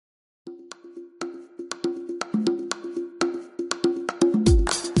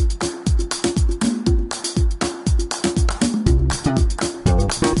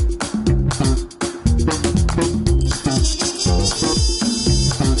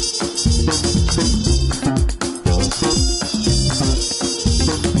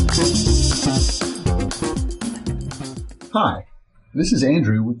Hi, this is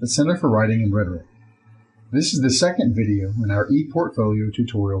Andrew with the Center for Writing and Rhetoric. This is the second video in our ePortfolio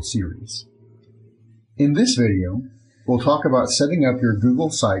tutorial series. In this video, we'll talk about setting up your Google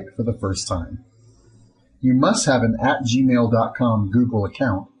site for the first time. You must have an @gmail.com Google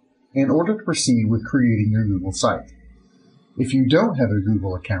account in order to proceed with creating your Google site. If you don't have a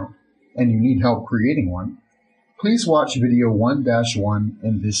Google account and you need help creating one, please watch video 1-1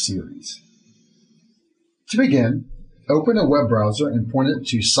 in this series. To begin, open a web browser and point it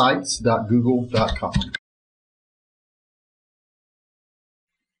to sites.google.com.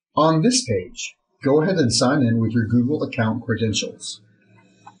 On this page, go ahead and sign in with your Google account credentials.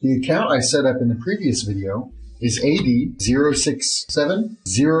 The account I set up in the previous video is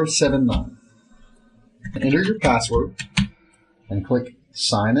AD067079. Enter your password and click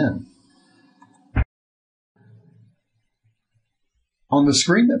Sign In. On the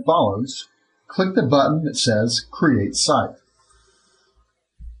screen that follows, click the button that says Create Site.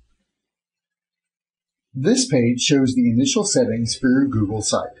 This page shows the initial settings for your Google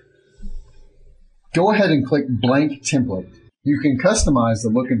site. Go ahead and click Blank Template. You can customize the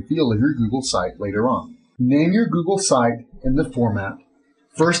look and feel of your Google site later on. Name your Google site in the format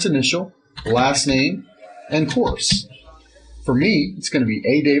first initial, last name, and course. For me, it's going to be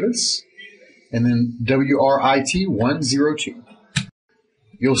A. Davis and then WRIT102.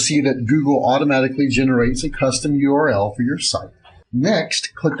 You'll see that Google automatically generates a custom URL for your site.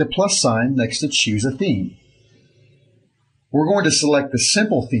 Next, click the plus sign next to Choose a Theme. We're going to select the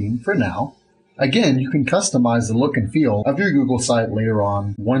Simple theme for now. Again, you can customize the look and feel of your Google site later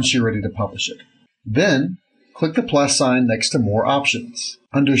on once you're ready to publish it. Then, click the plus sign next to More Options.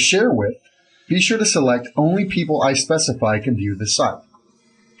 Under Share With, be sure to select Only people I specify can view the site.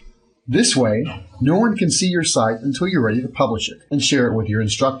 This way, no one can see your site until you're ready to publish it and share it with your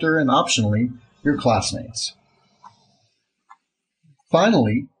instructor and optionally, your classmates.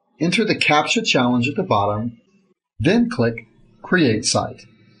 Finally, enter the CAPTCHA challenge at the bottom, then click Create Site.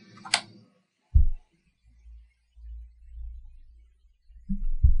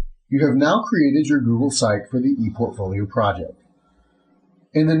 You have now created your Google site for the ePortfolio project.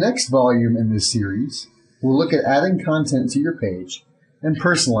 In the next volume in this series, we'll look at adding content to your page and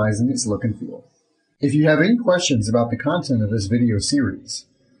personalizing its look and feel. If you have any questions about the content of this video series,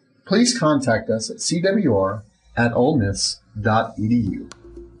 please contact us at cwr@olemiss.edu.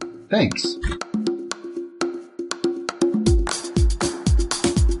 Thanks.